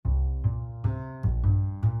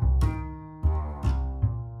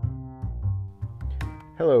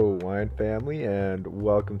Hello, wine family, and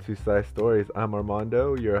welcome to Sci Stories. I'm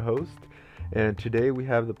Armando, your host, and today we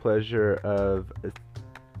have the pleasure of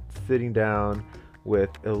sitting down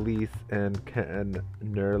with Elise and Ken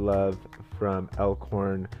Nerlove from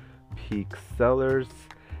Elkhorn Peak Cellars.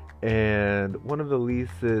 And one of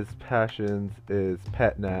Elise's passions is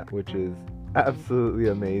PetNat, which is absolutely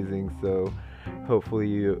amazing. So hopefully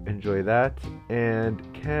you enjoy that.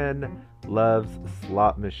 And Ken loves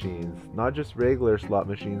slot machines, not just regular slot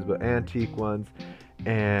machines, but antique ones.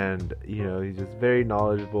 And he's just very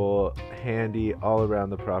knowledgeable, handy all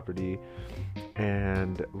around the property.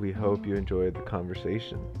 And we hope you enjoyed the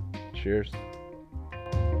conversation. Cheers.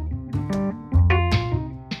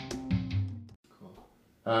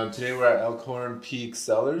 Cool. Today we're at Elkhorn Peak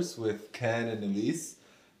Cellars with Ken and Elise.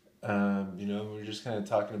 We're just kind of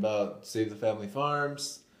talking about Save the Family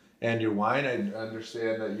Farms and your wine. I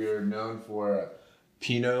understand that you're known for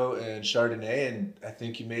Pinot and Chardonnay, and I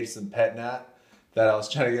think you made some Pet Nat that I was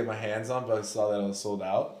trying to get my hands on, but I saw that it was sold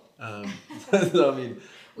out. So,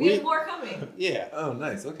 we have more coming. Yeah. Oh,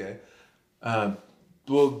 nice. Okay. Well,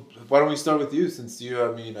 why don't we start with you, since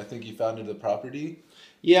I think you founded the property.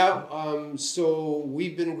 Yeah, so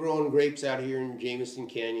we've been growing grapes out here in Jameson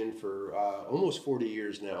Canyon for almost 40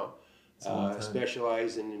 years now.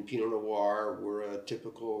 Specialize in Pinot Noir. We're a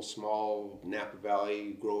typical small Napa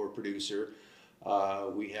Valley grower producer.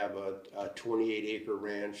 We have a 28-acre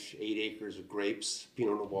ranch, 8 acres of grapes,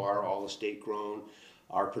 Pinot Noir, all estate grown.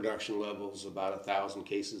 Our production level is about 1,000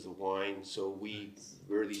 cases of wine, so we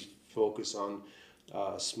really focus on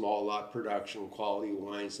small lot production, quality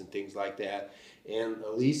wines, and things like that. And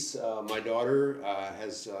Elise, my daughter,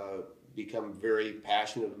 has become very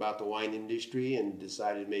passionate about the wine industry and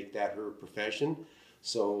decided to make that her profession.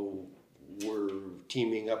 So we're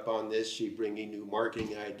teaming up on this. She's bringing new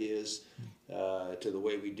marketing ideas to the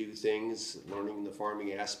way we do things, learning the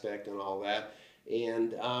farming aspect and all that.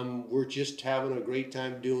 And we're just having a great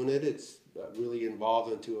time doing it. It's really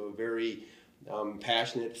involved into a very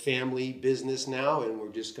passionate family business now, and we're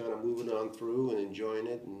just kind of moving on through and enjoying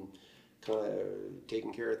it and kind of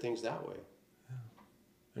taking care of things that way. Yeah.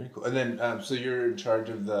 Very cool. And then, so you're in charge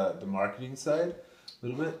of the marketing side a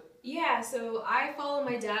little bit? Yeah, so I follow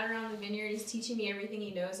my dad around the vineyard. He's teaching me everything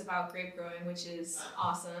he knows about grape growing, which is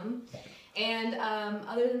awesome. And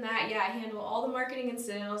other than that, yeah, I handle all the marketing and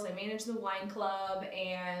sales. I manage the wine club,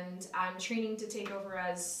 and I'm training to take over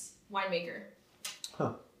as winemaker.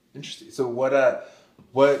 Huh. Interesting. So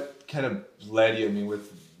what kind of led you?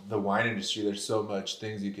 With the wine industry, there's so much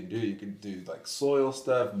things you can do. You can do like soil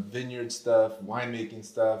stuff, vineyard stuff, winemaking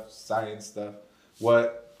stuff, science stuff.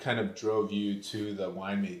 What kind of drove you to the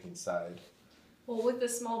winemaking side? Well, with the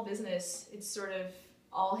small business, it's sort of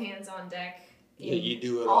all hands on deck in you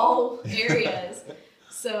do it all areas.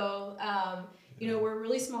 So, we're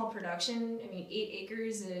really small production. 8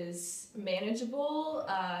 acres is manageable.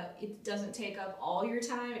 It doesn't take up all your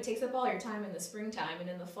time. It takes up all your time in the springtime and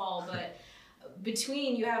in the fall, but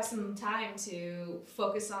between you have some time to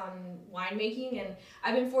focus on winemaking. And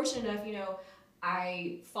I've been fortunate enough,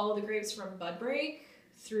 I follow the grapes from bud break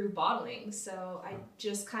through bottling. So I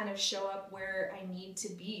just kind of show up where I need to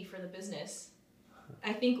be for the business.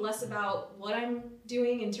 I think less about what I'm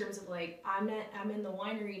doing in terms of I'm in the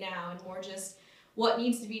winery now, and more just what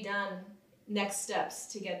needs to be done, next steps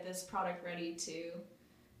to get this product ready to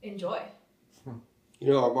enjoy.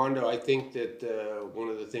 Armando, I think that one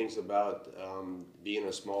of the things about being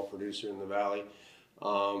a small producer in the valley,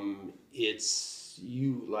 it's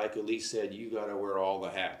you, like Elise said, you got to wear all the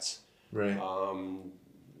hats. Right.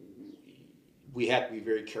 We have to be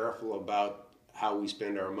very careful about how we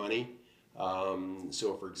spend our money.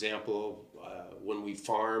 So, for example, when we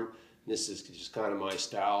farm, this is just kind of my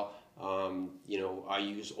style. I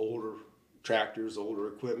use older tractors, older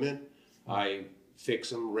equipment. I fix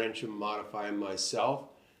them, wrench them, modify them myself.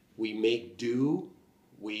 We make do.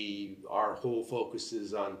 Our whole focus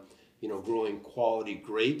is on, growing quality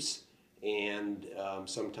grapes. And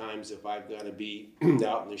sometimes if I've got to be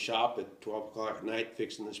out in the shop at 12 o'clock at night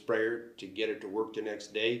fixing the sprayer to get it to work the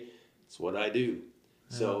next day, it's what I do.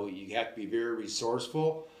 Yeah. So you have to be very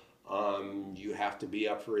resourceful. You have to be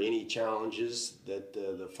up for any challenges that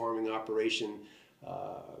the farming operation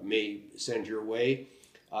may send your way.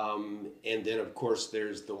 And then, of course,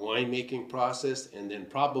 there's the winemaking process. And then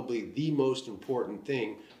probably the most important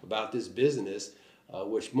thing about this business,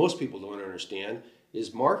 which most people don't understand,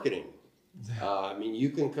 is marketing. You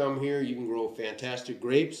can come here, you can grow fantastic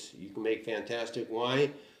grapes, you can make fantastic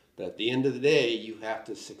wine, but at the end of the day, you have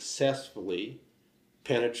to successfully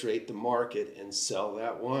penetrate the market and sell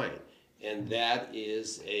that wine. And that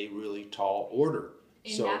is a really tall order.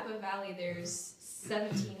 In Napa Valley, there's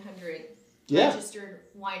 1,700 Yeah. registered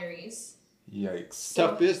wineries. Yikes.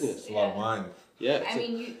 Tough business. It's a lot of wine. Yeah. I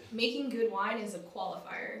mean, making good wine is a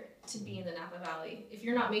qualifier to be in the Napa Valley. If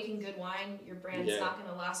you're not making good wine, your brand's not going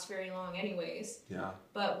to last very long anyways. Yeah.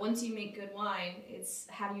 But once you make good wine, it's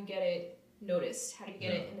how do you get it noticed? How do you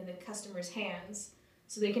get it into the customer's hands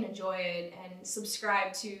so they can enjoy it and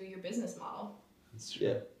subscribe to your business model? That's true.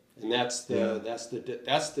 Yeah. And that's the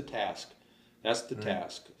task. That's the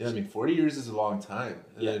task. Yeah, I mean, 40 years is a long time.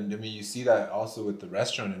 And I mean, you see that also with the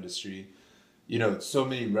restaurant industry. You know, so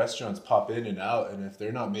many restaurants pop in and out, and if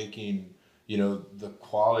they're not making, you know, the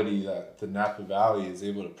quality that the Napa Valley is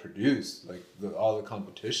able to produce, like all the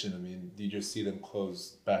competition, I mean, you just see them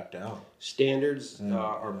close back down. Standards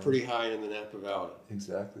are pretty high in the Napa Valley.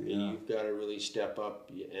 Exactly. And you've got to really step up,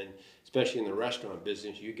 and especially in the restaurant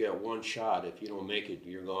business, you get one shot. If you don't make it,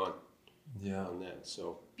 you're gone. Yeah. On that,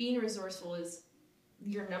 so being resourceful is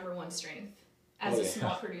your number one strength as a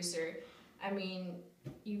small producer. I mean,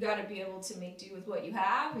 you got to be able to make do with what you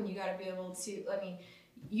have, and you got to be able to, I mean,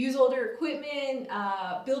 use older equipment,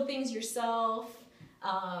 build things yourself.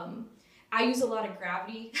 I use a lot of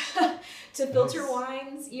gravity to filter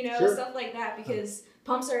wines, you know, stuff like that, because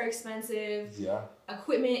pumps are expensive. Yeah.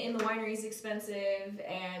 Equipment in the winery is expensive,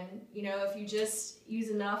 and you know, if you just use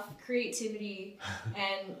enough creativity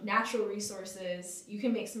and natural resources, you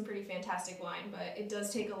can make some pretty fantastic wine. But it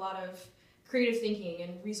does take a lot of creative thinking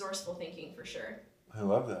and resourceful thinking for sure. I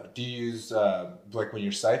love that. Do you use, like when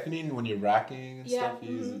you're siphoning, when you're racking and stuff,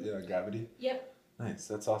 you use gravity? Yep. Nice.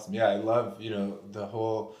 That's awesome. Yeah, I love, you know, the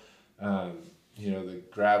whole, you know, the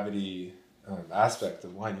gravity aspect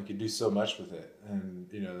of wine. You can do so much with it. And,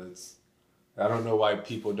 you know, I don't know why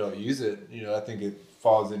people don't use it. You know, I think it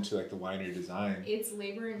falls into like the winery design. It's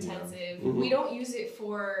labor intensive. Yeah. Mm-hmm. We don't use it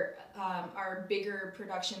for our bigger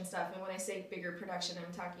production stuff. And when I say bigger production,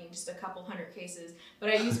 I'm talking just a couple hundred cases. But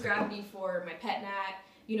I use gravity for my pet nat,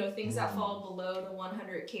 you know, things that fall below the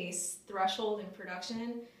 100 case threshold in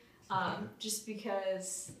production. Just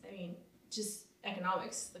because, I mean, just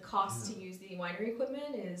economics. The cost to use the winery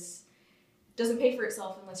equipment doesn't pay for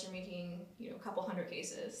itself unless you're making, you know, a couple hundred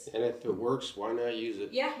cases. and if it works, why not use it?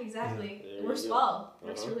 Yeah, exactly. Yeah, It there works you go. well. It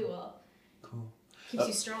works really well. Cool. Keeps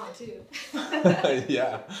you strong too.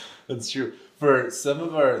 Yeah, that's true. For some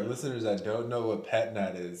of our listeners that don't know what pet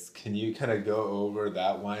nat is, can you kind of go over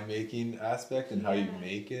that winemaking aspect and how you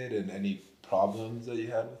make it and any problems that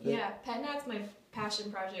you had with it? Yeah, pet nat's my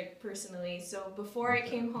passion project personally. So before I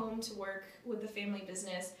came home to work with the family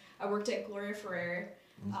business, I worked at Gloria Ferrer,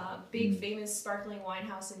 big famous sparkling wine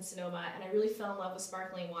house in Sonoma, and I really fell in love with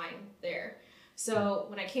sparkling wine there. So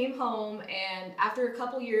when I came home, and after a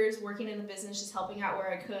couple years working in the business, just helping out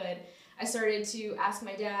where I could, I started to ask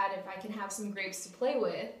my dad if I can have some grapes to play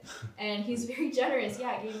with, and he's very generous.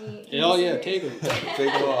 Yeah, gave me Hell some yeah, grapes. take them.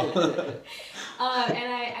 Take them all.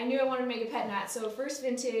 And I knew I wanted to make a pet nat. So first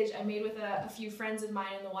vintage I made with a few friends of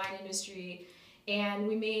mine in the wine industry, and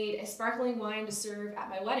we made a sparkling wine to serve at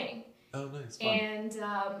my wedding. Oh, nice. Fun. And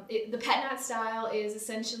the pet nat style is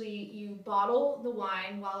essentially you bottle the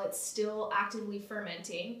wine while it's still actively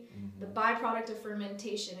fermenting. The byproduct of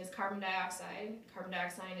fermentation is carbon dioxide. Carbon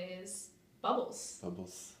dioxide is bubbles.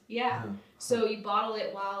 Bubbles. Yeah. So you bottle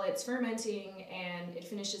it while it's fermenting, and it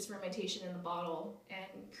finishes fermentation in the bottle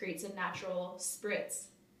and creates a natural spritz.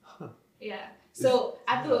 Yeah. So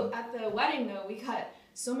at the wedding though, we got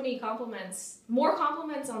so many compliments, more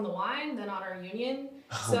compliments on the wine than on our union.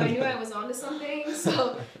 So I knew I was onto something.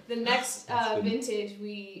 So the next vintage,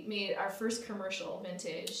 we made our first commercial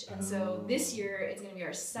vintage. And so this year, it's going to be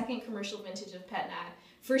our second commercial vintage of Pet Nat.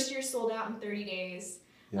 First year sold out in 30 days.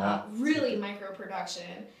 Yeah. Really micro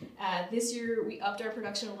production. This year, we upped our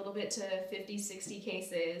production a little bit to 50, 60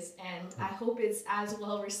 cases. And I hope it's as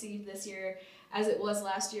well received this year as it was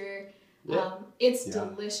last year. Yeah. It's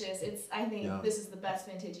delicious. I think Yeah. this is the best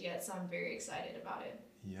vintage yet, so I'm very excited about it.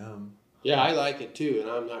 Yum. Yeah, I like it too, and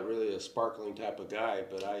I'm not really a sparkling type of guy,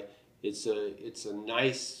 but it's a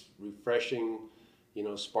nice, refreshing, you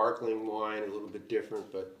know, sparkling wine, a little bit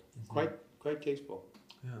different, but quite tasteful.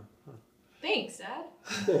 Yeah. Thanks, Dad.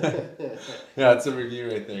 Yeah, it's a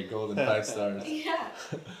review right there. Golden 5 stars. Yeah,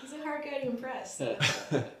 he's a hard guy to impress.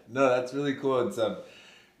 No, that's really cool. It's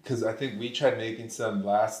because I think we tried making some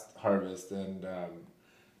last harvest, and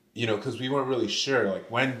you know, because we weren't really sure, like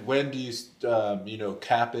when do you you know,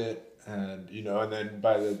 cap it, and you know, and then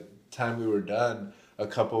by the time we were done, a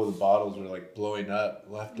couple of the bottles were like blowing up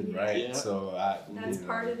left and right. Yeah. So That's you know,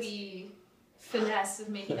 part of the finesse of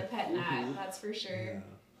making a pet nat. That's for sure. Yeah.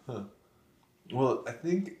 Huh. Well, I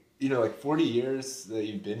think, you know, like 40 years that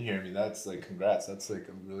you've been here, I mean, that's like, congrats. That's like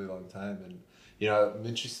a really long time. And, I'm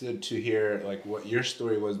interested to hear like what your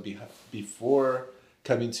story was before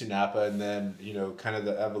coming to Napa, and then kind of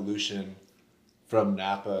the evolution from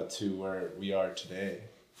Napa to where we are today.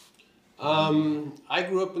 I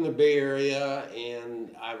grew up in the Bay Area,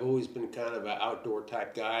 and I've always been kind of an outdoor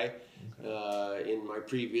type guy. Okay. In my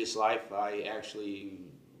previous life, I actually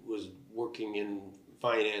was working in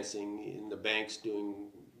financing in the banks doing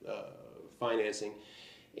financing.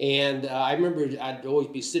 And I remember I'd always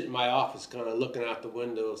be sitting in my office kind of looking out the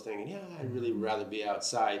windows thinking, yeah, I'd really rather be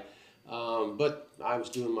outside. But I was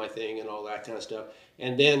doing my thing and all that kind of stuff.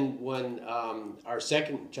 And then when our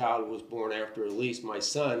second child was born after Elise, my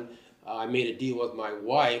son, I made a deal with my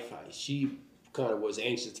wife. She kind of was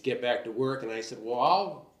anxious to get back to work. And I said, well,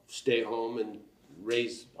 I'll stay home and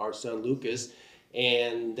raise our son Lucas.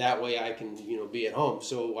 And that way I can, be at home.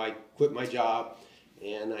 So I quit my job.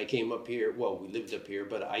 And I came up here. Well, we lived up here,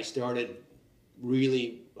 but I started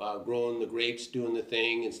really growing the grapes, doing the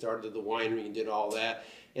thing, and started the winery and did all that.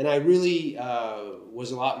 And I really was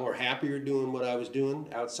a lot more happier doing what I was doing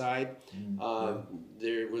outside.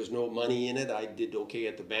 There was no money in it. I did okay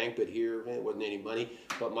at the bank, but here it wasn't any money.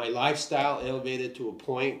 But my lifestyle elevated to a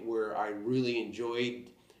point where I really enjoyed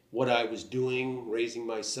what I was doing, raising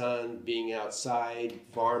my son, being outside,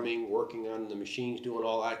 farming, working on the machines, doing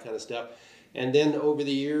all that kind of stuff. And then over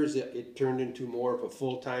the years, it turned into more of a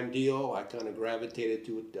full-time deal. I kind of gravitated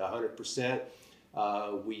to it 100%.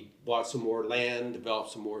 We bought some more land,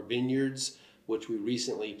 developed some more vineyards, which we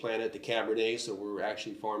recently planted the Cabernet. So we're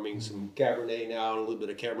actually farming some Cabernet now and a little bit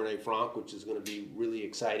of Cabernet Franc, which is going to be really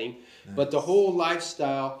exciting. Nice. But the whole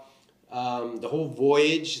lifestyle, the whole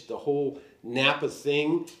voyage, the whole Napa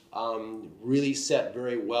thing really set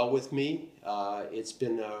very well with me. It's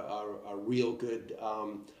been a real good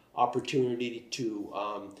opportunity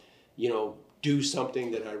to, do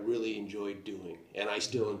something that I really enjoyed doing, and I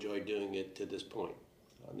still enjoy doing it to this point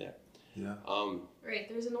on that. Yeah. Right.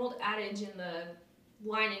 There's an old adage in the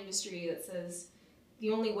wine industry that says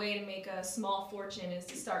the only way to make a small fortune is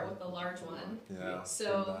to start with a large one. Yeah.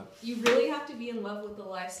 So you really have to be in love with the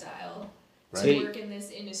lifestyle right. to work in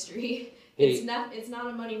this industry. Hey. It's not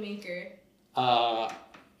a money maker. I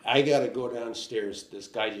gotta go downstairs. This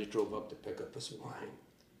guy just drove up to pick up us wine.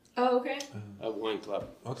 Oh, okay. A wine club.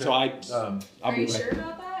 Okay. So Are I'll be you right sure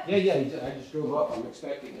about that? Yeah, I just drove up. I'm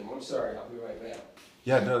expecting him. I'm sorry. I'll be right back.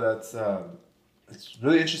 Yeah, no, that's it's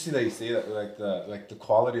really interesting that you say that, like the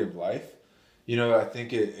quality of life. I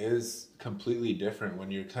think it is completely different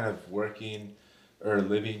when you're kind of working or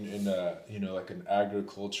living in a like an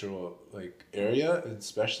agricultural like area,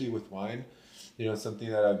 especially with wine. Something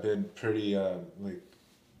that I've been pretty like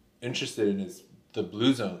interested in is the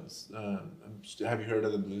blue zones. Have you heard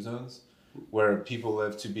of the blue zones, where people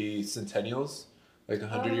live to be centennials, like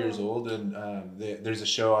 100 years old? And there's a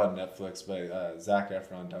show on Netflix by Zac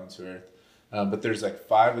Efron, Down to Earth. But there's like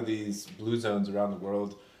 5 of these blue zones around the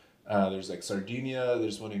world. There's like Sardinia,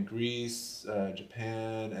 there's one in Greece,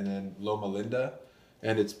 Japan, and then Loma Linda.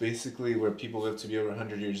 And it's basically where people live to be over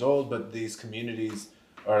 100 years old, but these communities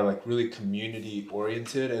are like really community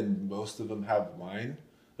oriented, and most of them have wine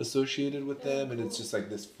associated with them, and it's just like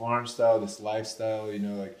this farm style, this lifestyle,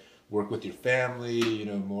 like work with your family,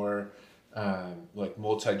 more like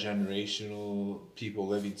multi-generational people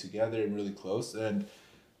living together and really close. And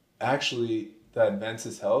actually the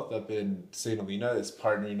Advances Health up in St. Helena is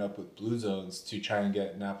partnering up with Blue Zones to try and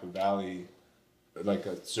get Napa Valley like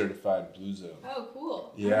a certified blue zone. Oh,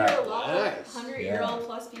 cool. Yeah. Are there a lot of 100-year-old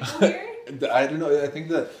plus people here? I don't know. I think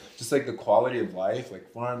that just like the quality of life,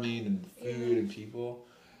 like farming and food and people.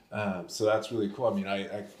 So that's really cool. I mean,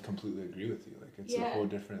 I completely agree with you. Like, it's a whole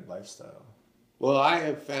different lifestyle. Well, I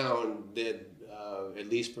have found that, at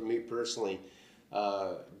least for me personally,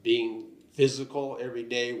 being physical every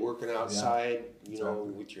day, working outside,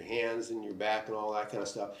 with your hands and your back and all that kind of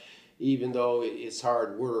stuff, even though it's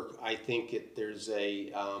hard work, I think there's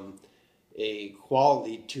a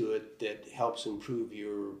quality to it that helps improve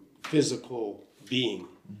your physical being.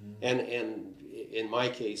 Mm-hmm. And in my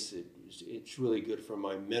case, it's really good for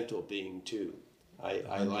my mental being too.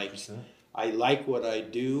 I like what I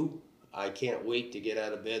do. I can't wait to get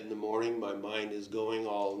out of bed in the morning. My mind is going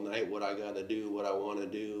all night, what I got to do, what I want to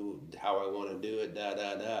do, how I want to do it,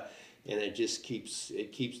 and it just keeps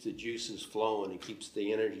the juices flowing. It keeps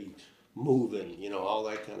the energy moving, all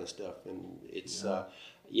that kind of stuff. And it's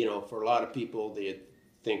for a lot of people, they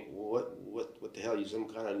think, what the hell, you some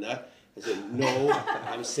kind of nut? I said, no,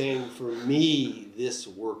 I'm saying for me, this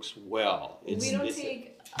works well. We don't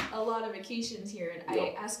take a lot of vacations here. And I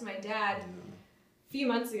asked my dad few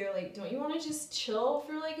months ago, like, don't you want to just chill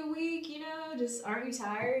for like a week, you know? Just, aren't you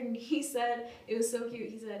tired? And he said, it was so cute.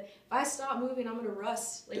 He said, if I stop moving, I'm going to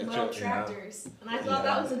rust like my old tractors. And I thought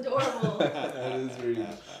that was adorable. That is really,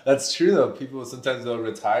 that's true though. People sometimes they'll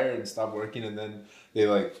retire and stop working, and then they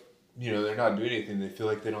like, you know, they're not doing anything. They feel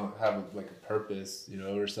like they don't have like a purpose, you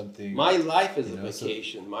know, or something. My life is a You know, so-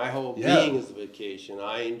 vacation. My whole Yeah. being is a vacation.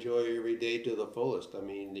 I enjoy every day to the fullest. I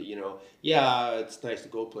mean, you know, yeah, it's nice to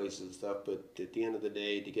go places and stuff, but at the end of the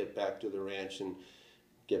day, to get back to the ranch and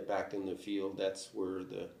get back in the field, that's where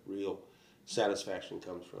the real satisfaction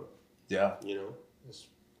comes from. Yeah, You know, it's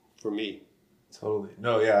for me. totally.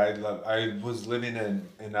 No, yeah, I was living in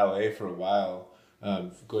LA for a while,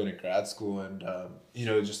 going to grad school, and you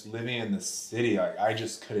know, just living in the city, I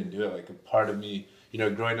just couldn't do it. Like a part of me, you know,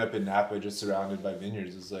 growing up in Napa, just surrounded by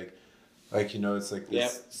vineyards, is like you know, it's like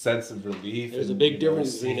this sense of relief. There's a and, big you know,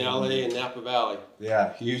 difference between seeing- LA and Napa Valley.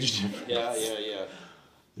 Yeah, huge difference. Yeah.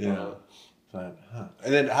 Yeah. Fun. Huh.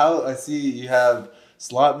 And then how I see you have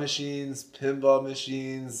slot machines, pinball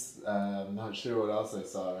machines. I'm not sure what else I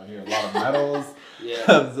saw around here. A lot of medals. Yeah.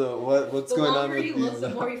 So what's The going on longer with you these? look, the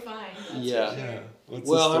more you find. That's Yeah. for sure. Yeah. What's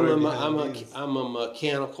Well, the story behind these? I'm a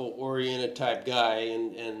mechanical oriented type guy,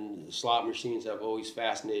 and slot machines have always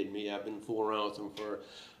fascinated me. I've been fooling around with them for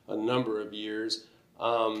a number of years.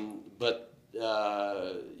 But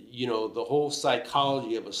you know, the whole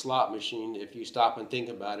psychology of a slot machine, if you stop and think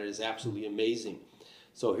about it, is absolutely amazing.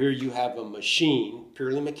 So here you have a machine,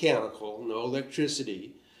 purely mechanical, no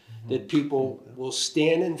electricity, that people will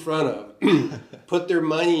stand in front of, put their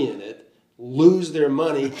money in it, lose their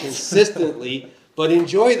money consistently, but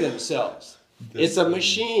enjoy themselves. It's a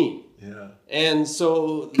machine. Yeah. And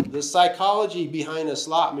so the psychology behind a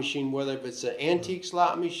slot machine, whether it's an antique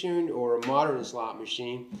slot machine or a modern slot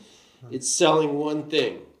machine, it's selling one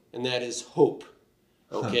thing, and that is hope.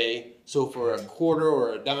 Okay? So for a quarter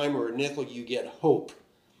or a dime or a nickel, you get hope.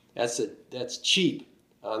 That's cheap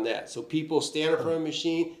on that. So people stand in front of a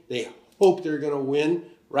machine, they hope they're going to win,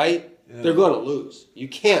 right? Yeah. They're going to lose. You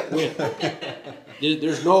can't win.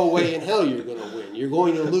 There's no way in hell you're going to win. You're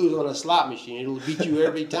going to lose on a slot machine. It'll beat you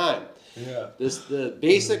every time. Yeah. The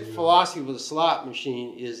basic philosophy of a slot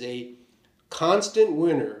machine is a constant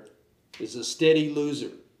winner is a steady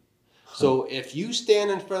loser. So if you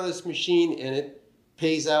stand in front of this machine and it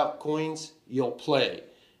pays out coins, you'll play.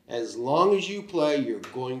 As long as you play, you're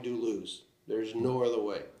going to lose. There's no other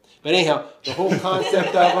way. But anyhow, the whole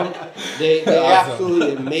concept of them, they Awesome.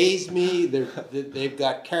 absolutely amaze me. They've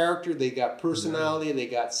got character, they got personality, they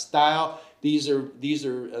got style. These are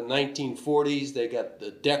 1940s. They got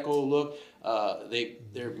the deco look.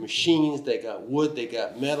 They're machines. They got wood. They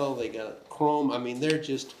got metal. They got chrome. I mean, they're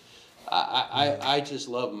just. I just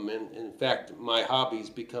love them, and in fact, my hobby's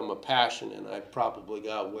become a passion, and I've probably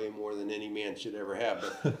got way more than any man should ever have.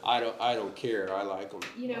 But I don't care. I like them.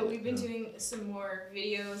 You know, we've been doing some more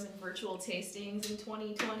videos and virtual tastings in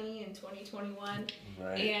 2020 and 2021.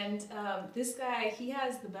 Right. And this guy, he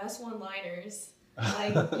has the best one-liners.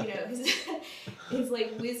 Like, you know, his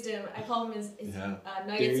like wisdom. I call him his Yeah.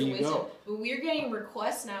 nuggets There of you wisdom. go. But we're getting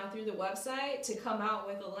requests now through the website to come out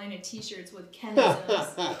with a line of T-shirts with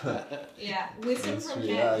Kenisms. Yeah, wisdom That's from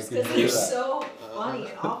true. Yeah, I Ken, can because hear they're that. so funny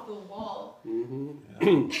and off the wall.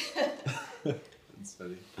 That's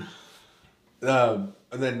funny. And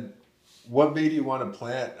then, what made you want to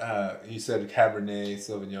plant? You said Cabernet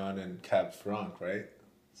Sauvignon and Cab Franc, right?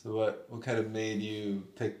 So what kind of made you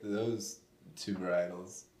pick those two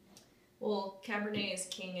varietals? Well, Cabernet is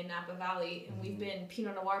king in Napa Valley, and we've been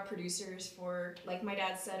Pinot Noir producers for, like my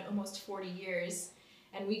dad said, almost 40 years.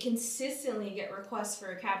 And we consistently get requests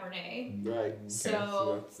for a Cabernet. Right.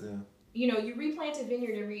 So, that's, yeah. you know, you replant a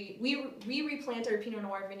vineyard we replant our Pinot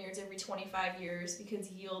Noir vineyards every 25 years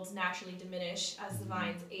because yields naturally diminish as the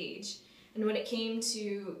vines age. And when it came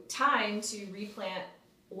to time to replant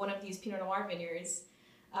one of these Pinot Noir vineyards,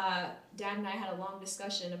 Dad and I had a long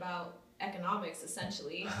discussion about economics,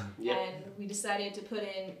 essentially. Yeah. And we decided to put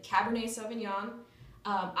in Cabernet Sauvignon.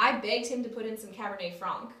 I begged him to put in some Cabernet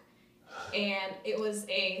Franc. And it was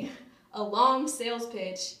a long sales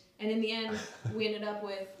pitch. And in the end, we ended up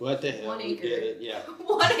with What the hell? 1 We acre. did it. Yeah.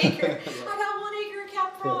 1 acre. I got 1 acre of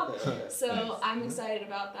Cab Franc. So I'm excited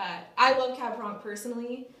about that. I love Cab Franc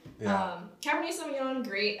personally. Yeah. Cabernet Sauvignon,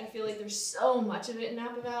 great. I feel like there's so much of it in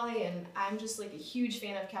Napa Valley, and I'm just like a huge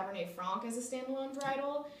fan of Cabernet Franc as a standalone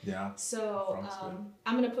varietal. Yeah. So Franc's good.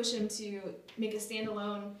 I'm gonna push him to make a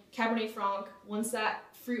standalone Cabernet Franc once that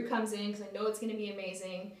fruit comes in, because I know it's gonna be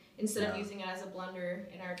amazing. Instead of Yeah. using it as a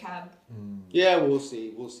blender in our cab. Yeah, we'll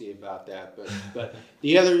see. We'll see about that. But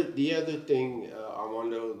the other thing,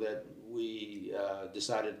 Armando, that we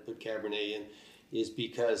decided to put Cabernet in is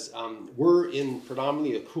because we're in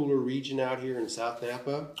predominantly a cooler region out here in South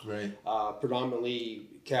Napa. Right. Predominantly,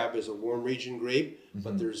 Cab is a warm region grape,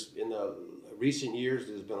 but there's in the recent years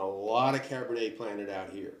there's been a lot of Cabernet planted out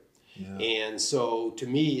here. Yeah. And so to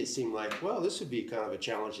me, it seemed like, well, this would be kind of a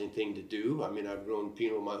challenging thing to do. I mean, I've grown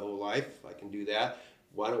Pinot my whole life. I can do that.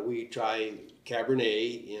 Why don't we try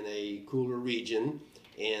Cabernet in a cooler region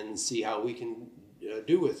and see how we can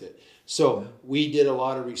do with it? So we did a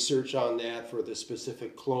lot of research on that for the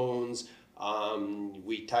specific clones.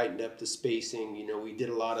 We tightened up the spacing. You know, we did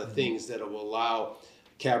a lot of things that will allow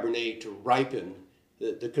Cabernet to ripen.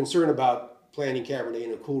 The concern about planting Cabernet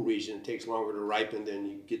in a cool region, it takes longer to ripen than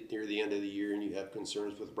you get near the end of the year and you have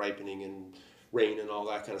concerns with ripening and rain and all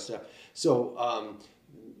that kind of stuff. So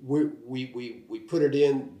we put it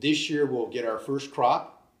in. This year we'll get our first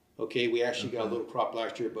crop. Okay, we actually got a little crop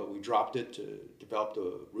last year, but we dropped it to develop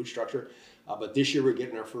the root structure. But this year we're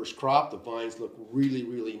getting our first crop. The vines look really,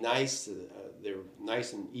 really nice. They're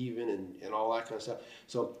nice and even and all that kind of stuff.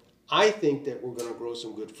 So I think that we're going to grow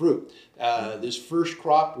some good fruit. This first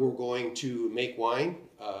crop, we're going to make wine,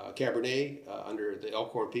 Cabernet, under the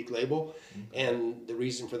Elkhorn Peak label. And the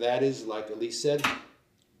reason for that is, like Elise said,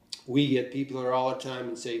 we get people there all the time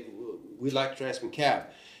and say, we'd like to try some Cab.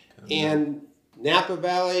 And Napa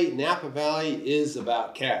Valley is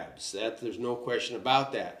about Cabs. There's no question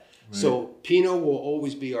about that. Right. So Pinot will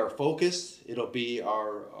always be our focus. It'll be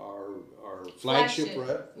our flagship,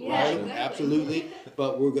 right? Yeah, exactly. Absolutely.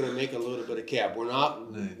 But we're going to make a little bit of Cab. We're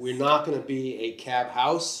not going to be a Cab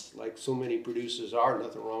house like so many producers are.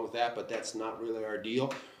 Nothing wrong with that, but that's not really our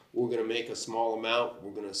deal. We're going to make a small amount.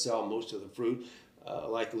 We're going to sell most of the fruit.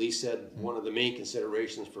 Like Lee said, one of the main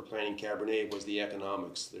considerations for planting Cabernet was the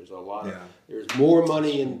economics. There's a lot of, there's more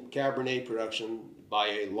money in Cabernet production by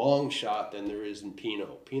a long shot than there is in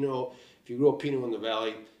Pinot. Pinot, if you grow Pinot in the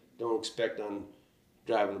valley, don't expect on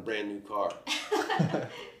driving a brand new car.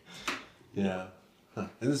 Yeah. Huh.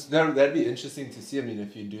 And that'd be interesting to see. I mean,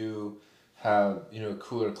 if you do have,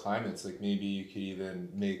 cooler climates, like maybe you could even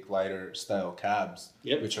make lighter style Cabs,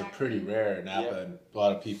 which are pretty rare in Napa, and a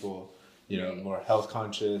lot of people, more health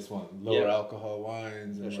conscious, want lower alcohol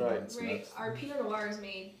wines. And that's right. Right. Our Pinot Noir is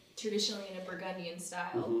made traditionally in a Burgundian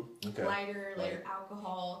style, lighter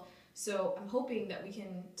alcohol. So I'm hoping that we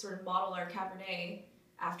can sort of model our Cabernet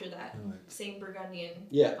after that same Burgundian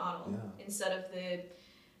model instead of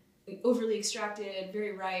the overly extracted,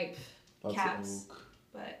 very ripe Cabs.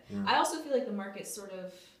 But I also feel like the market's sort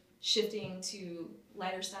of shifting to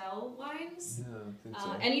lighter style wines. Yeah, I think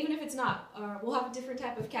so. And even if it's not, we'll have a different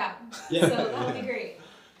type of Cab. So that'll be great.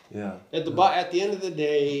 Yeah. At the end of the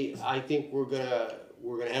day, I think we're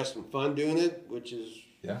gonna have some fun doing it, which is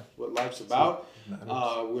what life's about.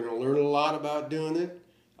 We're gonna learn a lot about doing it.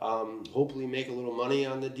 Hopefully make a little money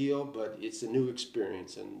on the deal, but it's a new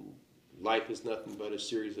experience, and life is nothing but a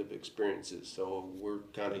series of experiences. So we're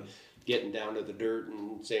kind of getting down to the dirt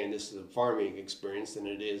and saying this is a farming experience, and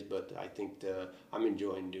it is, but I think I'm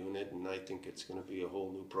enjoying doing it, and I think it's going to be a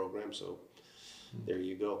whole new program. So there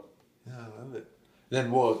you go. Yeah, I love it.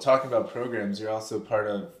 Then, talking about programs, you're also part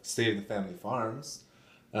of Save the Family Farms.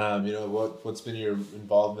 What's been your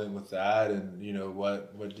involvement with that, and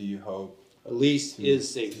what do you hope? Elise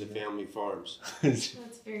is Save the Family Farms. That's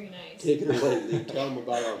very nice. Take it away. Tell them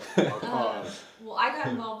about our cause. Well, I got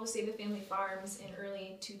involved with Save the Family Farms in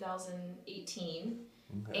early 2018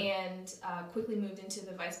 and quickly moved into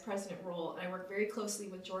the vice president role. And I work very closely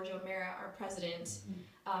with George O'Mara, our president,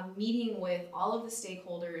 meeting with all of the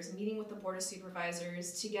stakeholders, meeting with the board of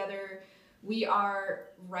supervisors. Together, we are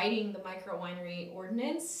writing the micro winery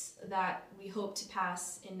ordinance that we hope to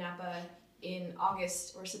pass in Napa in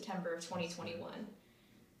August or September of 2021.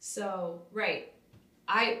 So,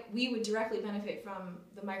 we would directly benefit from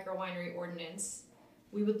the micro winery ordinance.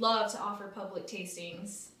 We would love to offer public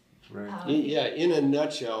tastings. Right. In a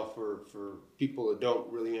nutshell, for people that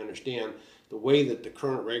don't really understand the way that the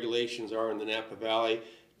current regulations are in the Napa Valley,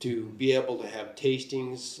 to be able to have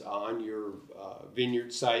tastings on your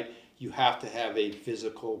vineyard site, you have to have a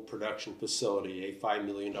physical production facility, a $5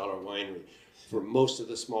 million winery. For most of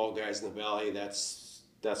the small guys in the valley, that's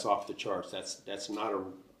off the charts. That's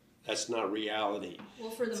not reality.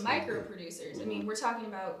 Well, for the micro producers, I mean, we're talking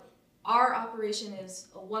about our operation is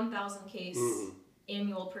a 1,000 case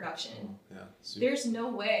annual production. There's no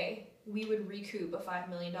way we would recoup a $5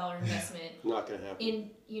 million investment. Not going to happen.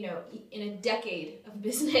 In a decade of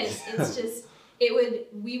business. It's just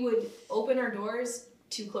we would open our doors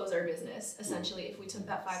to close our business essentially if we took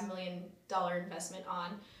that $5 million investment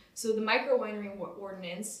on. So the micro winery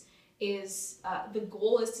ordinance is the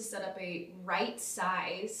goal is to set up a right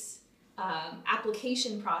size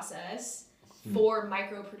application process for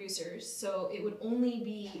micro producers. So it would only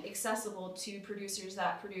be accessible to producers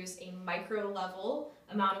that produce a micro level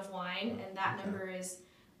amount of wine, and that number is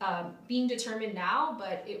being determined now,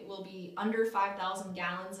 but it will be under 5,000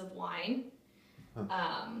 gallons of wine,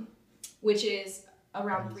 which is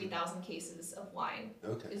around 3,000 cases of wine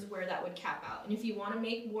is where that would cap out. And if you want to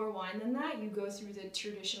make more wine than that, you go through the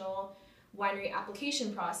traditional winery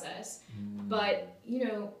application process. But, you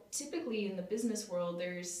know, typically in the business world,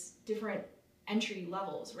 there's different entry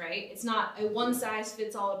levels, right? It's not a one size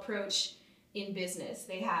fits all approach in business.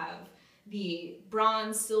 They have the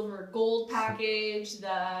bronze, silver, gold package,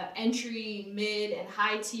 the entry, mid, and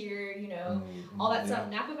high tier, you know, all that stuff.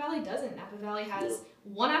 Napa Valley doesn't. Napa Valley has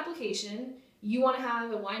one application. You want to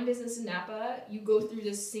have a wine business in Napa, you go through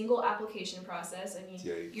this single application process. I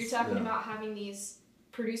mean, you're talking about having these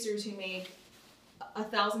producers who make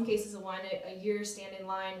 1,000 cases of wine a year stand in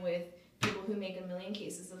line with people who make 1 million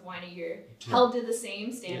cases of wine a year, held to the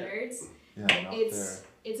same standards.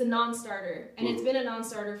 It's a non-starter, and it's been a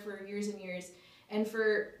non-starter for years and years. And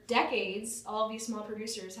for decades, all of these small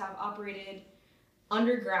producers have operated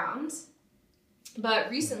underground.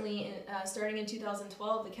 But recently, starting in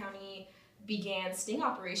 2012, the county began sting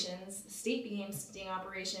operations. The state began sting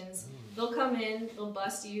operations. They'll come in, they'll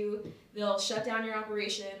bust you, they'll shut down your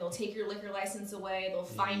operation, they'll take your liquor license away, they'll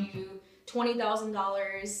fine you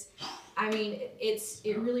 $20,000. I mean,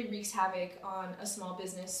 it really wreaks havoc on a small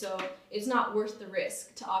business. So it's not worth the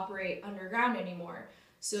risk to operate underground anymore.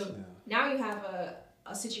 So now you have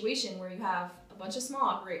a situation where you have a bunch of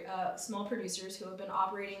small producers who have been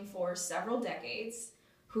operating for several decades,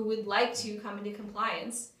 who would like to come into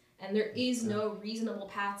compliance, and there is no reasonable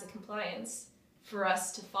path to compliance for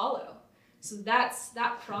us to follow. So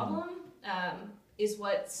that problem is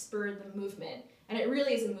what spurred the movement. And it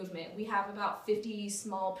really is a movement. We have about 50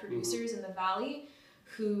 small producers in the valley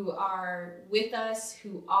who are with us,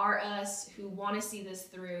 who are us, who want to see this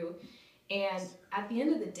through. And at the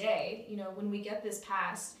end of the day, you know, when we get this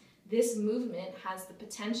passed, this movement has the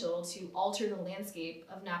potential to alter the landscape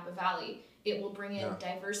of Napa Valley. It will bring in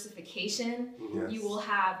diversification. You will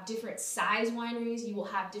have different size wineries. You will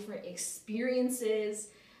have different experiences.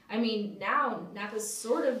 I mean, now Napa's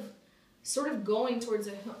sort of going towards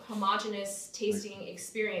a homogenous tasting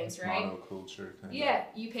experience, right? Monoculture kind of. Yeah,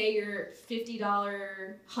 you pay your $50,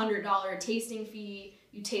 $100 tasting fee.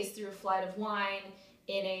 You taste through a flight of wine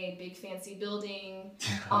in a big fancy building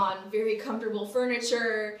on very comfortable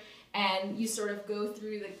furniture. And you sort of go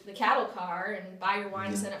through the cattle car and buy your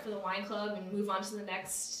wine, sign up for the wine club, and move on to the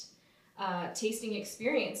next tasting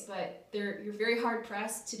experience. But you're very hard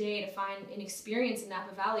pressed today to find an experience in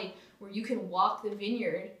Napa Valley where you can walk the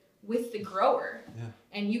vineyard with the grower,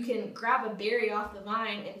 and you can grab a berry off the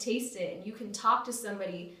vine and taste it, and you can talk to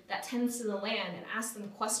somebody that tends to the land and ask them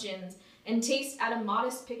questions and taste at a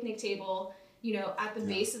modest picnic table, you know, at the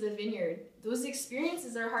base of the vineyard. Those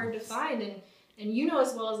experiences are hard to find, and you know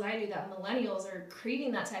as well as I do that millennials are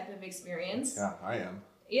craving that type of experience. Yeah, I am.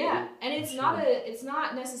 Yeah, and it's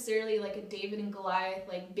not necessarily like a David and Goliath,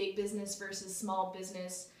 like big business versus small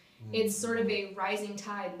business. It's sort of a rising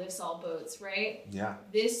tide lifts all boats, right? Yeah.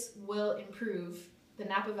 This will improve the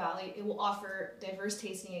Napa Valley. It will offer diverse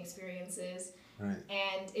tasting experiences,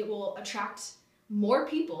 and it will attract more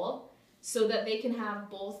people so that they can have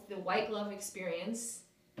both the white glove experience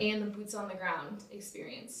and the boots on the ground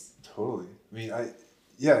experience. Totally. I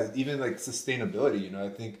mean, even like sustainability, you know, I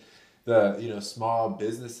think small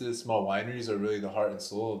businesses, small wineries are really the heart and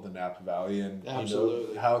soul of the Napa Valley. And, you know,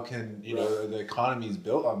 how can, you know, the economy is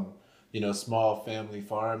built on, you know, small family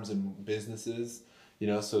farms and businesses, you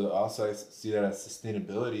know, so also I see that as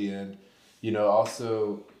sustainability. And, you know,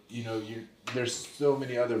 also, you know, there's so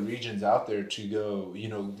many other regions out there to go, you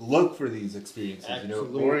know, look for these experiences.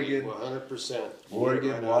 Absolutely. You know, Oregon, 100%.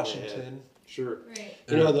 Oregon, Washington. Sure. Right.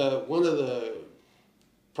 You know, one of the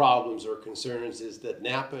problems or concerns is that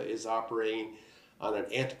Napa is operating on an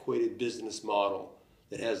antiquated business model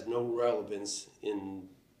that has no relevance in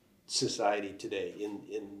society today,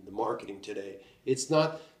 in the marketing today. It's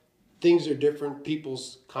not, things are different,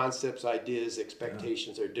 people's concepts, ideas,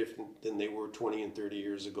 expectations are different than they were 20 and 30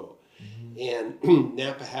 years ago. And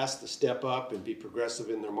Napa has to step up and be progressive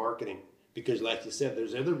in their marketing because, like you said,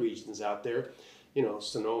 there's other regions out there, you know,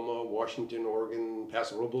 Sonoma, Washington, Oregon,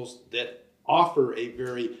 Paso Robles, that offer a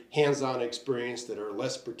very hands-on experience, that are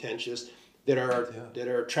less pretentious, that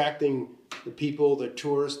are attracting the people, the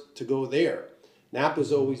tourists, to go there.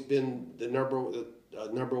 Napa's always been the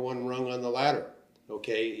number one rung on the ladder.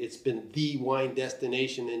 Okay, it's been the wine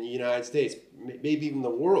destination in the United States, maybe even the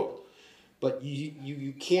world. But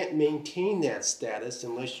you can't maintain that status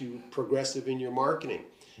unless you're progressive in your marketing.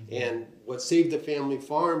 And what Save the Family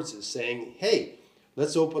Farms is saying, hey,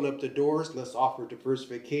 let's open up the doors. Let's offer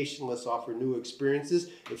diversification. Let's offer new experiences.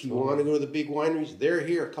 If you want to go to the big wineries, they're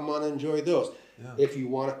here. Come on and enjoy those. Yeah. If you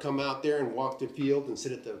want to come out there and walk the field and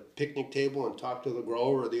sit at the picnic table and talk to the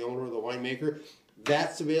grower or the owner or the winemaker,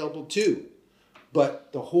 that's available too.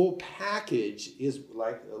 But the whole package is,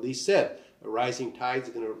 like Elise said, a rising tide is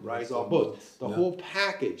going to rise all boats. The whole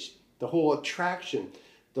package, the whole attraction,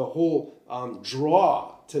 the whole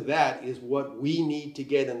draw to that is what we need to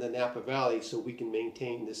get in the Napa Valley so we can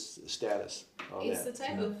maintain this status on It's that. the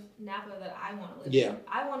type of Napa that I want to live Yeah. in.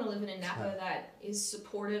 I want to live in a Napa that is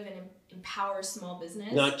supportive and empowers small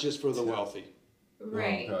business. Not just for the wealthy.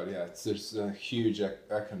 right. Oh God, yeah. There's a huge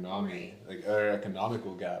economic,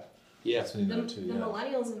 economical gap. Yeah. That's what you The, know too. the Yeah.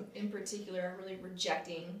 millennials in particular are really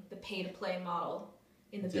rejecting the pay-to-play model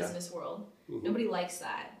in the Yeah. business world. Mhm. Nobody likes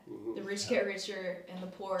that. Mhm. The rich get richer and the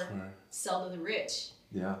poor Sure. sell to the rich.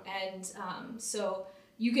 Yeah. And so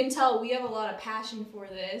you can tell we have a lot of passion for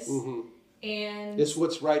this, Mhm. and It's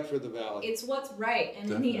what's right for the Valley. it's what's right.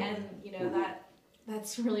 And in the Definitely. end, you know, Mhm.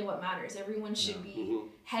 that's really what matters. Everyone should Yeah. be Mhm.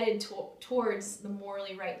 headed towards the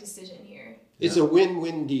morally right decision here. It's a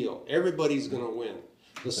win-win deal. Everybody's going to win.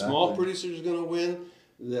 The small Exactly. producers are going to win.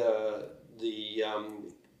 The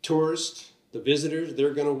tourists, the visitors,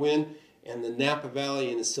 they're going to win, and the Napa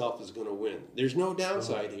Valley in itself is going to win. There's no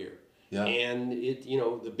downside here. Yeah. And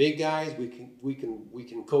the big guys, we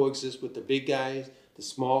can coexist with the big guys, the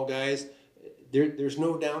small guys. There's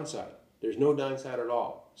no downside. There's no downside at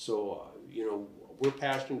all. So we're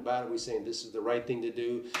passionate about it. We're saying this is the right thing to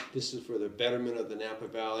do. This is for the betterment of the Napa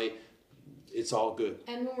Valley. It's all good.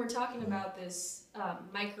 And when we're talking about this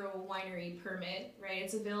micro winery permit, right,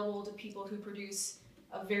 it's available to people who produce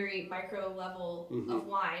a very micro level of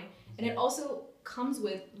wine. And it also comes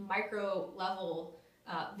with micro level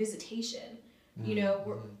visitation. You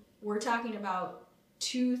know, we're talking about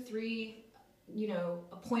 2-3,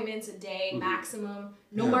 appointments a day maximum,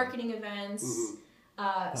 no marketing events.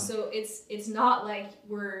 So it's not like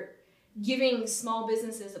we're giving small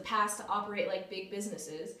businesses a pass to operate like big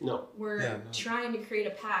businesses. No. We're trying to create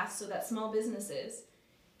a path so that small businesses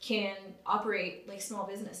can operate like small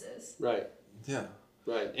businesses. Right. Yeah.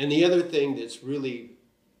 Right. And the other thing that's really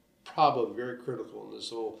probably very critical in this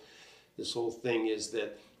whole thing is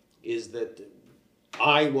that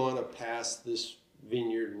I want to pass this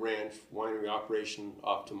vineyard ranch winery operation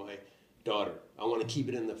off to my daughter. I want to keep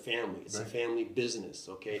it in the family. It's a family business,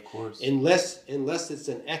 okay? Of course. Unless it's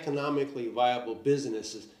an economically viable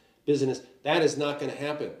business, that is not going to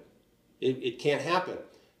happen. It can't happen.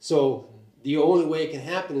 So the only way it can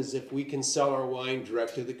happen is if we can sell our wine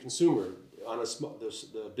direct to the consumer. On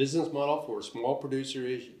the business model for a small producer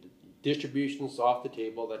is distribution's off the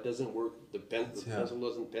table. That doesn't work. The pencil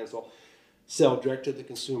doesn't pencil. Sell direct to the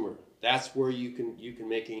consumer. That's where you can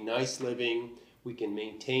make a nice living. We can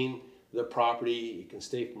maintain the property. It can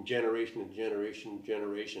stay from generation to generation to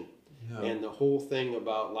generation. Yeah. And the whole thing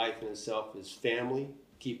about life in itself is family.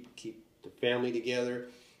 Keep the family together.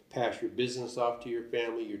 Pass your business off to your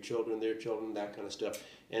family, your children, their children, that kind of stuff.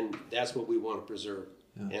 And that's what we want to preserve.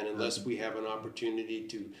 Yeah. And unless we have an opportunity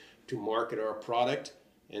to market our product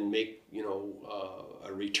and make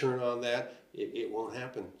a return on that, it won't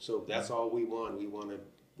happen. So that's all we want. We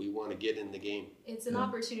want to get in the game. It's an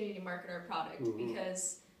opportunity to market our product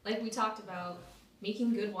because, like we talked about,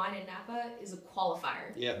 making good wine in Napa is a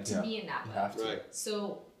qualifier to be in Napa. You have to. Right.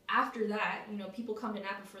 So after that, people come to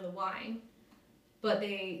Napa for the wine, but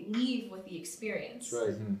they leave with the experience. That's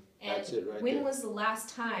right. And that's it right when there. was the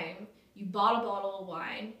last time you bought a bottle of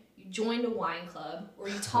wine, you joined a wine club, or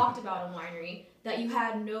you talked about a winery that you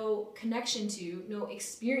had no connection to, no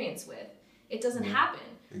experience with? It doesn't happen.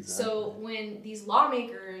 Exactly. So when these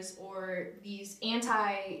lawmakers or these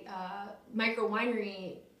anti-micro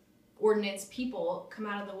winery ordinance people come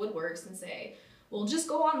out of the woodworks and say, well, just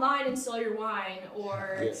go online and sell your wine,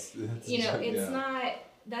 or,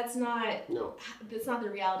 that's not the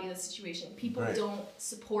reality of the situation. People don't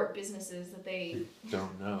support businesses that they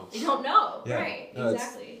don't know. They don't know, Yeah. right? No,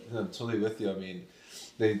 Exactly. I'm totally with you. I mean,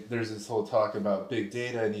 there's this whole talk about big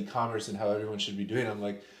data and e-commerce and how everyone should be doing it. I'm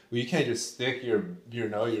like, well, you can't just stick your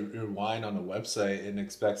wine on a website and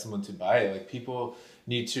expect someone to buy it. Like, people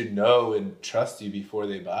need to know and trust you before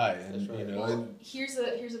they buy. And That's right. Well, here's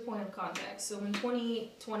a point of context. So when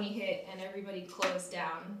 2020 hit and everybody closed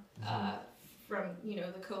down from the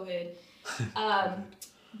COVID,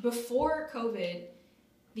 before COVID,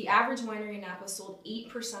 the average winery in Napa sold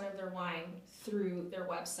 8% of their wine through their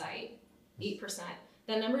website. 8%.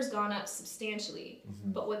 That number's gone up substantially.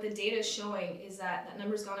 But what the data is showing is that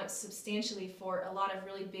number's gone up substantially for a lot of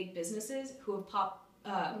really big businesses who have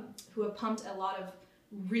who have pumped a lot of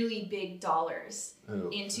really big dollars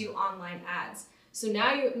into online ads. So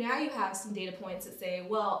now you have some data points that say,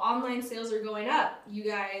 well, online sales are going up. You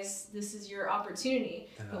guys, this is your opportunity.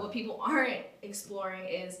 But what people aren't exploring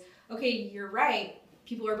is, okay, you're right.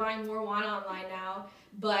 People are buying more wine online now,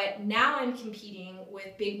 but now I'm competing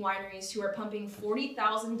with big wineries who are pumping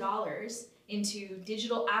 $40,000 into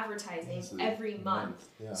digital advertising every month.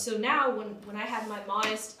 Yeah. So now when I have my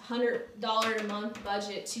modest $100 a month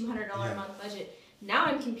budget, $200 a month budget, now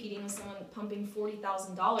I'm competing with someone pumping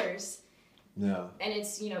 $40,000. Yeah. And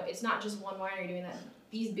it's, it's not just one winery doing that.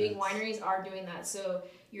 These big wineries are doing that. So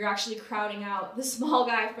you're actually crowding out the small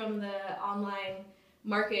guy from the online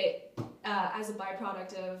market as a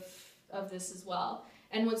byproduct of this as well.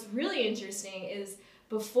 And what's really interesting is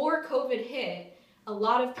before COVID hit, a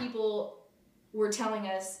lot of people were telling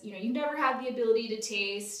us, you never had the ability to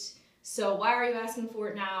taste, so why are you asking for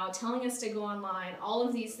it now? Telling us to go online, all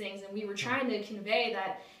of these things. And we were trying to convey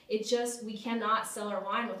that we cannot sell our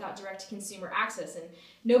wine without direct to consumer access. And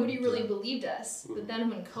nobody really believed us. But then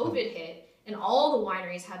when COVID hit and all the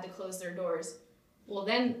wineries had to close their doors, well,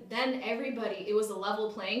 then everybody, it was a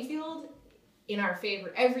level playing field in our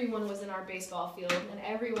favor. Everyone was in our baseball field, and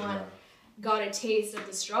everyone got a taste of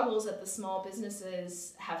the struggles that the small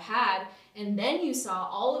businesses have had. And then you saw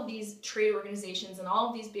all of these trade organizations and all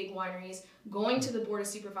of these big wineries going to the board of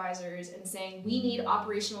supervisors and saying, we need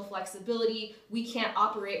operational flexibility. We can't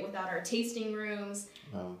operate without our tasting rooms.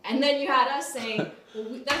 Wow. And then you had us saying,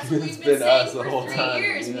 well, that's what we've been saying for 3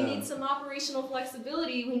 years. Yeah. We need some operational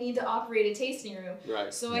flexibility. We need to operate a tasting room.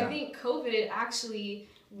 Right. So I think COVID actually,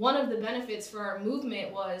 one of the benefits for our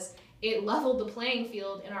movement was it leveled the playing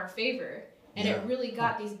field in our favor. And it really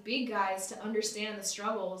got these big guys to understand the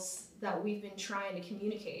struggles that we've been trying to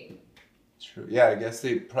communicate. True. Yeah, I guess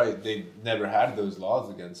they never had those laws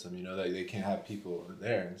against them, that they can't have people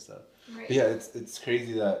there and stuff. Right. But yeah, it's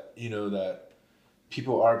crazy that, that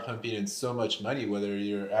people are pumping in so much money, whether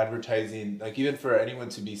you're advertising, like even for anyone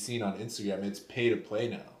to be seen on Instagram, it's pay to play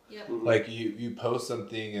now. Yep. Like you post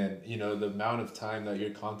something and, the amount of time that your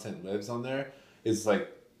content lives on there is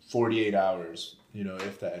like 48 hours,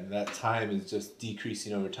 if that, and that time is just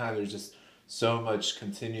decreasing over time. There's just so much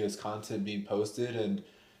continuous content being posted, and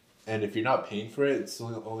if you're not paying for it, it's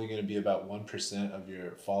only going to be about 1% of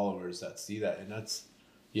your followers that see that, and that's,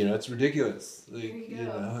 it's ridiculous. Like,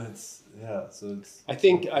 it's so it's. I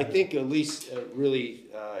think Elise really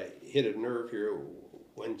hit a nerve here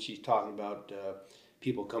when she's talking about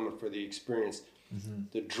people coming for the experience. Mm-hmm.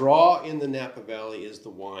 The draw in the Napa Valley is the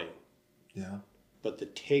wine. Yeah. But the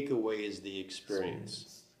takeaway is the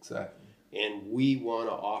experience. Exactly. And we want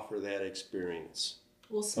to offer that experience.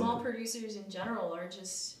 Well, small producers in general are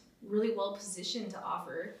just really well positioned to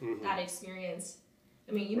offer that experience.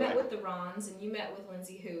 I mean, you met with the Rons and you met with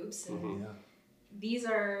Lindsay Hoops, and these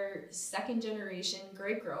are second generation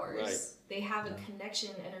grape growers. Right. They have a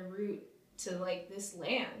connection and a root to like this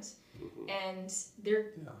land. And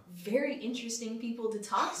they're very interesting people to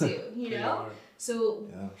talk to, So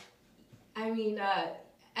I mean,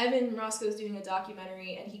 Evan Roscoe's doing a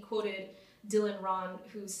documentary, and he quoted Dylan Ron,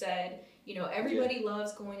 who said, everybody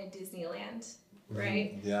loves going to Disneyland,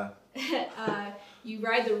 right? Yeah. You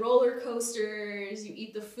ride the roller coasters, you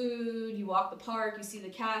eat the food, you walk the park, you see the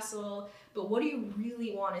castle, but what do you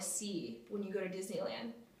really want to see when you go to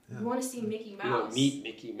Disneyland? Yeah. You want to see Mickey Mouse. You want to meet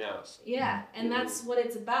Mickey Mouse. Yeah, and that's what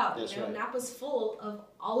it's about. That's right. Napa's full of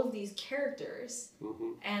all of these characters,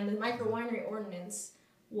 and the micro winery ordinance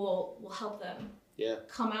will help them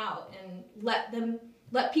come out and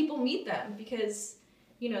let people meet them, because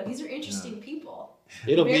these are interesting people.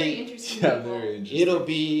 It'll very be interesting people. Very interesting. It'll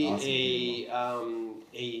be awesome.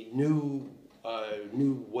 a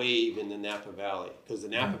new wave in the Napa Valley, because the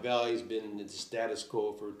Napa Valley has been the status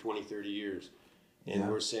quo for 20-30 years. And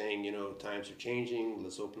we're saying, times are changing.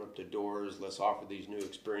 Let's open up the doors. Let's offer these new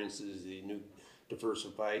experiences, the new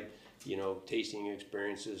diversified, tasting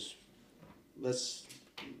experiences. Let's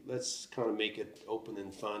kind of make it open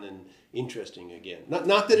and fun and interesting again. Not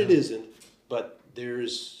that it isn't, but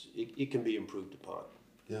it can be improved upon.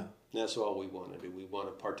 Yeah. And that's all we want to do. We want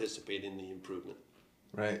to participate in the improvement.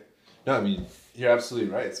 Right. No, I mean, you're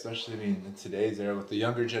absolutely right. Especially, in today's era with the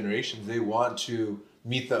younger generations, they want to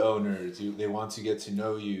meet the owners. They want to get to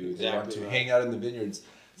know you. Exactly. They want to hang out in the vineyards.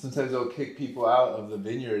 Sometimes they'll kick people out of the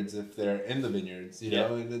vineyards if they're in the vineyards,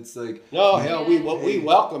 and it's like... No, hell, we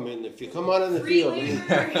welcome it. If you come on in the field,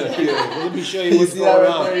 let me show you what's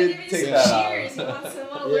going on. Take that cheers. You want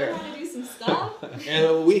to learn how to do some stuff? And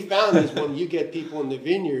what we found is when you get people in the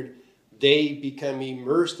vineyard, they become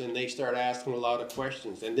immersed and they start asking a lot of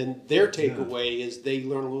questions. And then their takeaway is they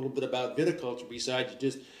learn a little bit about viticulture besides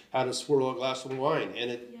just how to swirl a glass of wine.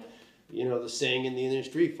 And it, you know, the saying in the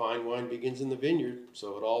industry, fine wine begins in the vineyard.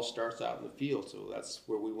 So it all starts out in the field. So that's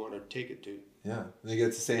where we want to take it to. Yeah, they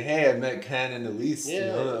get to say, "Hey, I met Ken and Elise, you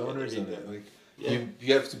know, the owners of it." Like,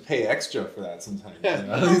 you have to pay extra for that sometimes. You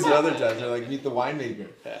know? These other times they're like, "Meet the winemaker."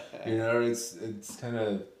 You know, it's kind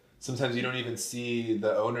of sometimes you don't even see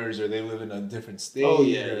the owners, or they live in a different state. Oh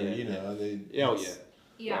you know, they.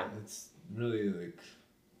 Yeah. It's really like,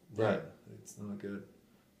 it's not good,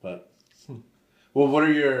 but. Well, what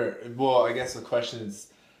are your? Well, I guess the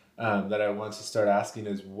questions that I want to start asking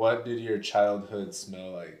is, what did your childhood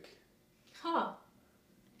smell like?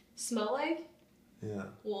 Smell like? Yeah.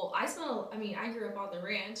 Well, I grew up on the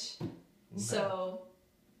ranch, so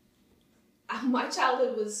my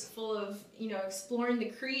childhood was full of, you know, exploring the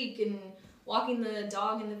creek and walking the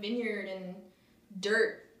dog in the vineyard and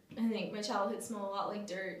dirt. I think my childhood smelled a lot like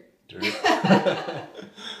dirt.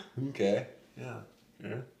 Okay. Yeah.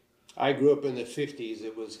 I grew up in the 50s.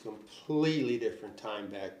 It was a completely different time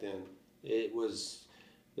back then. It was,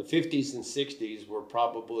 the 50s and 60s were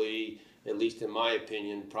probably, at least in my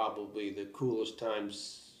opinion, probably the coolest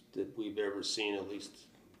times that we've ever seen, at least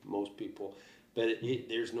most people. But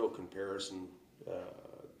there's no comparison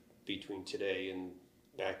between today and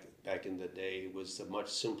back in the day. It was a much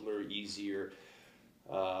simpler, easier.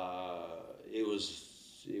 It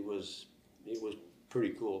was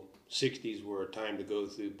pretty cool. 60s were a time to go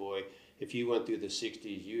through. Boy, if you went through the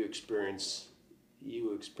 60s, you experienced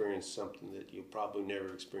something that you'll probably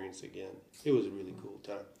never experience again. It was a really cool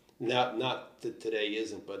time. Not that today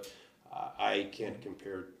isn't, but I can't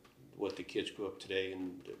compare what the kids grew up today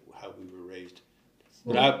and how we were raised.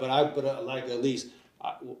 But like Elise,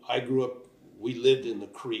 I grew up. We lived in the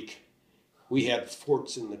creek. We had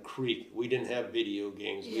forts in the creek. We didn't have video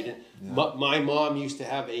games. We didn't. My mom used to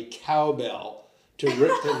have a cowbell to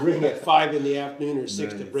ring at 5 in the afternoon or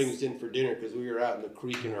 6 to bring us in for dinner because we were out in the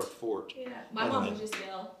creek in our fort. Yeah, my mom would just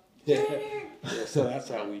yell. So that's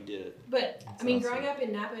how we did it. But I mean, growing up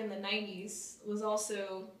in Napa in the 90s was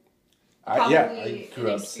also I probably grew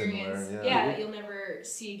an up experience. similar. Yeah, you'll never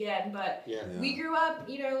see again. But we grew up,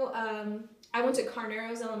 you know, I went to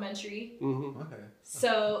Carneros Elementary. Mm-hmm. Okay.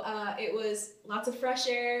 So it was lots of fresh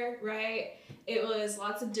air, right? It was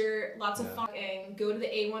lots of dirt, lots of fun, and go to the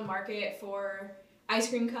A1 market for ice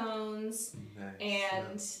cream cones.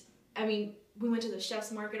 And I mean, we went to the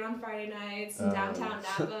Chef's Market on Friday nights in downtown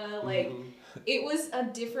Napa. Like, it was a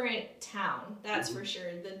different town, that's for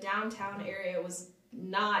sure. The downtown area was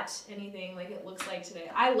not anything like it looks like today.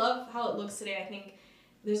 I love how it looks today. I think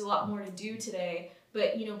there's a lot more to do today.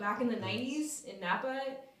 But, you know, back in the 90s in Napa,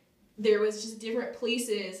 there was just different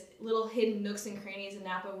places, little hidden nooks and crannies in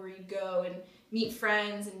Napa where you go and meet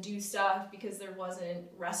friends and do stuff because there wasn't,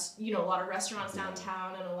 a lot of restaurants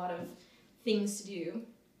downtown and a lot of things to do.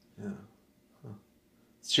 Yeah.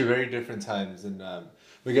 It's two very different times. And I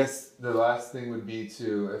guess the last thing would be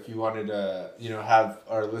to, if you wanted to, you know, have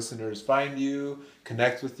our listeners find you,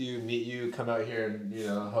 connect with you, meet you, come out here and, you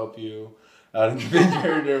know, help you out in the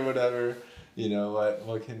vineyard or whatever, you know,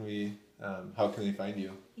 what can we, how can they find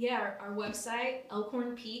you? Yeah, our website,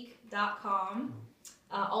 elkhornpeak.com.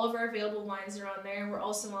 All of our available wines are on there. We're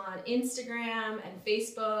also on Instagram and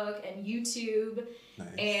Facebook and YouTube. Nice.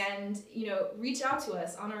 And, you know, reach out to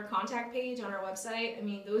us on our contact page on our website. I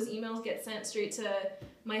mean, those emails get sent straight to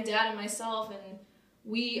my dad and myself, and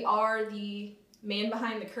we are the man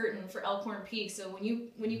behind the curtain for Elkhorn Peak. So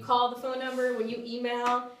when you call the phone number, when you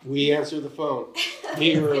email, we answer the phone.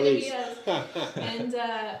 Me or Elise. Yes. And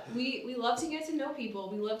we love to get to know people.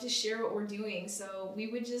 We love to share what we're doing. So we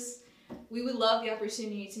would love the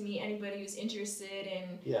opportunity to meet anybody who's interested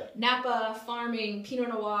in Napa, farming, Pinot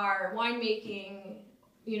Noir, winemaking,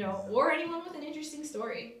 you know, or anyone with an interesting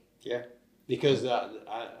story. Yeah, because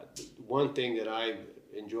one thing that I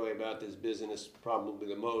enjoy about this business probably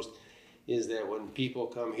the most is that when people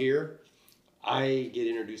come here, I get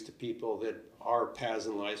introduced to people that our paths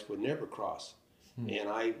in life would never cross. And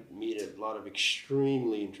I meet a lot of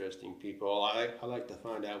extremely interesting people. I like to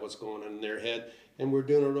find out what's going on in their head, and we're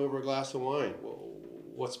doing it over a glass of wine. Well,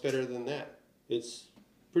 what's better than that? It's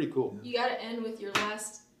pretty cool. You got to end with your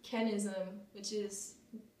last Kenism, which is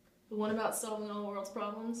the one about solving all the world's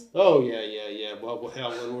problems. Oh, yeah. Well,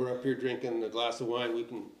 hell, when we're up here drinking a glass of wine, we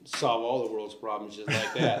can solve all the world's problems just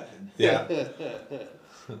like that. Yeah.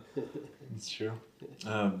 It's true.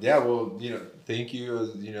 Well, you know, thank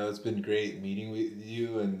you. You know, it's been great meeting with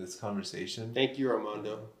you and this conversation. Thank you,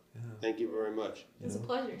 Armando. Yeah. Thank you very much. It was a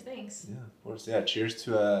pleasure. Thanks. Yeah, of course. Yeah, cheers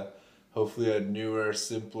to hopefully a newer,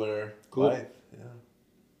 simpler Cool. life.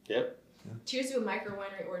 Yeah. Yep. Cheers to a micro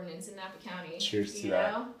winery ordinance in Napa County. Cheers to you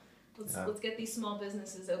that. know? Yeah. Let's get these small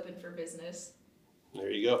businesses open for business. There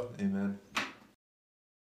you go. Amen.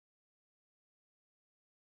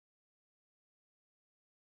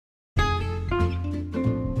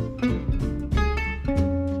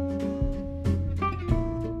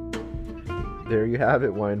 There you have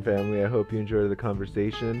it, wine family. I hope you enjoyed the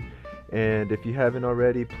conversation. And if you haven't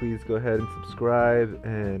already, please go ahead and subscribe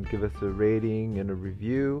and give us a rating and a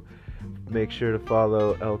review. Make sure to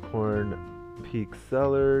follow Elkhorn Peak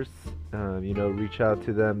Cellars. Reach out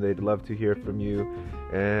to them. They'd love to hear from you.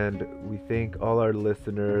 And we thank all our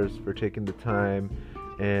listeners for taking the time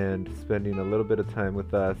and spending a little bit of time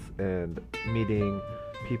with us and meeting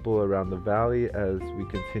people around the valley as we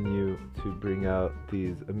continue to bring out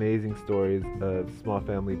these amazing stories of small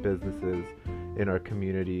family businesses in our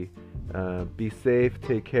community. Be safe,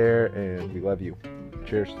 take care, and we love you.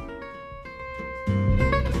 Cheers.